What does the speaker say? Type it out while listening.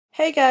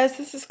Hey guys,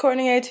 this is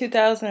Courtney A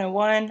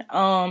 2001.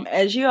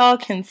 As you all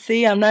can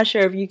see, I'm not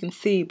sure if you can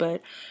see,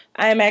 but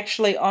I am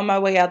actually on my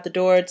way out the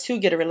door to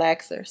get a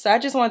relaxer. So I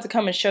just wanted to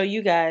come and show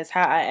you guys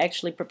how I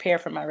actually prepare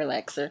for my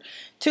relaxer.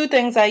 Two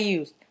things I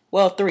use,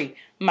 well, three.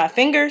 My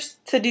fingers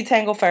to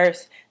detangle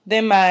first,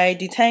 then my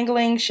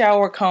detangling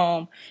shower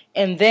comb,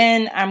 and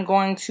then I'm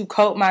going to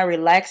coat my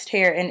relaxed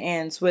hair and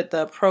ends with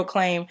the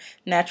Proclaim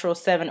Natural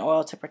 7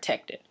 oil to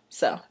protect it.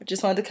 So I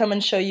just wanted to come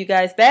and show you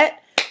guys that.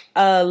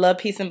 Love,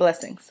 peace, and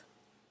blessings.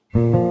 Yeah,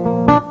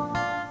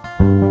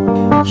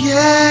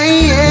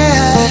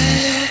 yeah,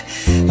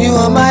 you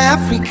are my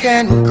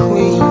African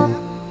queen.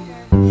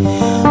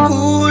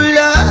 Ooh,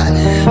 Lord,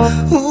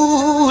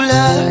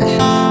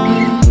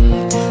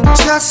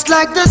 just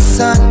like the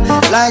sun,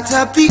 light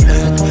up the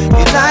earth,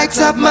 you light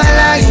up my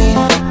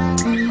life.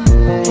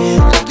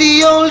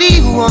 The only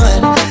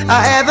one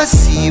I ever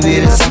see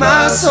with a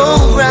smile so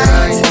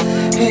bright.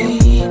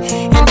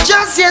 And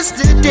just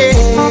yesterday,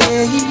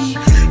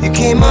 you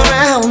came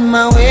around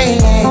my way.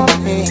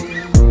 You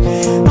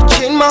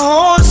changed my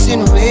horse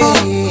in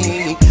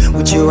way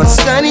with your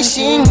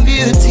astonishing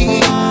beauty.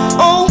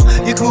 Oh,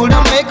 you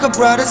couldn't make a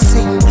brother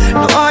sing.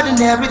 No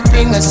ordinary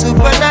thing, a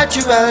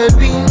supernatural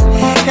being.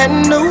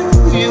 And no,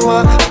 you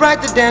are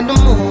brighter than the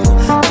moon,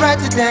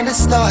 brighter than the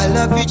star. I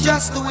love you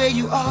just the way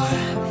you are.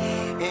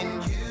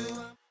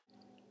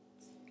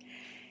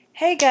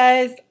 Hey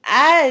guys,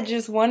 I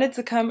just wanted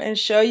to come and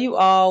show you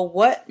all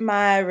what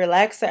my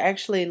relaxer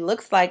actually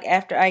looks like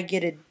after I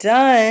get it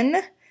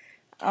done.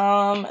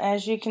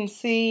 As you can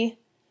see,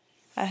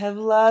 I have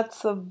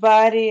lots of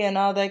body and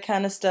all that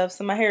kind of stuff.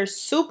 So my hair is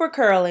super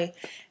curly.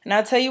 And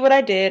I'll tell you what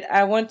I did.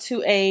 I went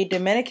to a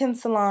Dominican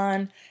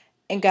salon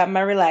and got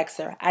my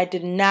relaxer. I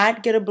did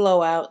not get a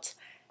blowout.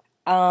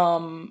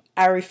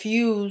 I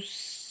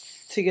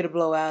refuse to get a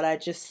blowout. I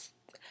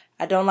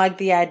don't like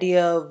the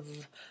idea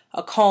of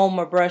a comb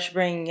or brush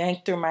being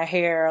yanked through my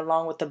hair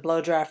along with the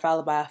blow dry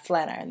followed by a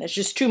flat iron. That's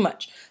just too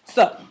much.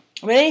 So,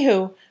 but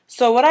anywho,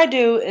 so what I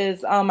do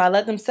is I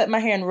let them set my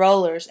hair in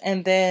rollers,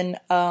 and then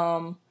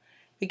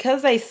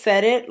because they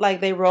set it,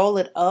 like they roll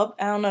it up,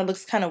 I don't know, it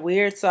looks kind of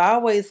weird. So I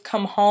always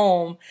come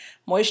home,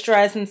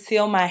 moisturize and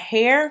seal my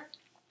hair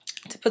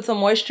to put some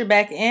moisture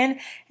back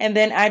in, and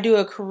then I do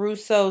a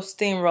Caruso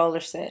steam roller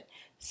set.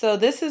 So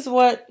this is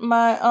what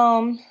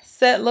my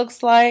set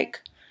looks like.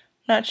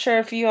 Not sure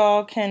if you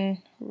all can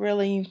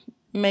really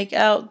make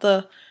out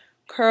the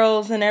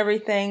curls and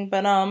everything,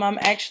 but I'm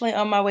actually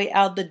on my way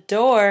out the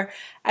door.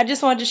 I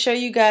just wanted to show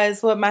you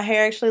guys what my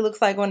hair actually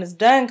looks like when it's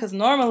done, because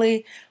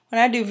normally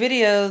when I do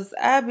videos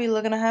I be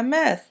looking a hot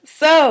mess.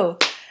 So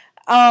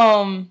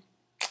I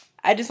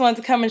just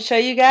wanted to come and show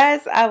you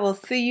guys. I will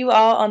see you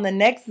all on the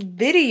next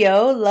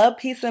video. Love,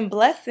 peace, and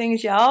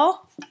blessings,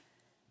 y'all.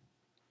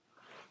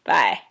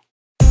 Bye.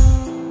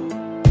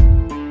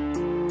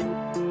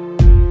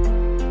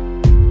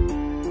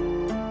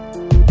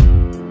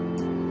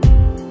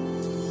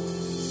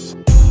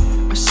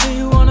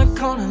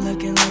 Corner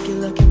looking like you're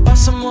looking for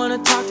someone to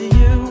talk to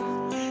you.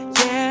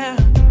 Yeah,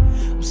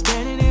 I'm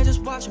standing here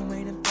just watching,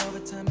 waiting.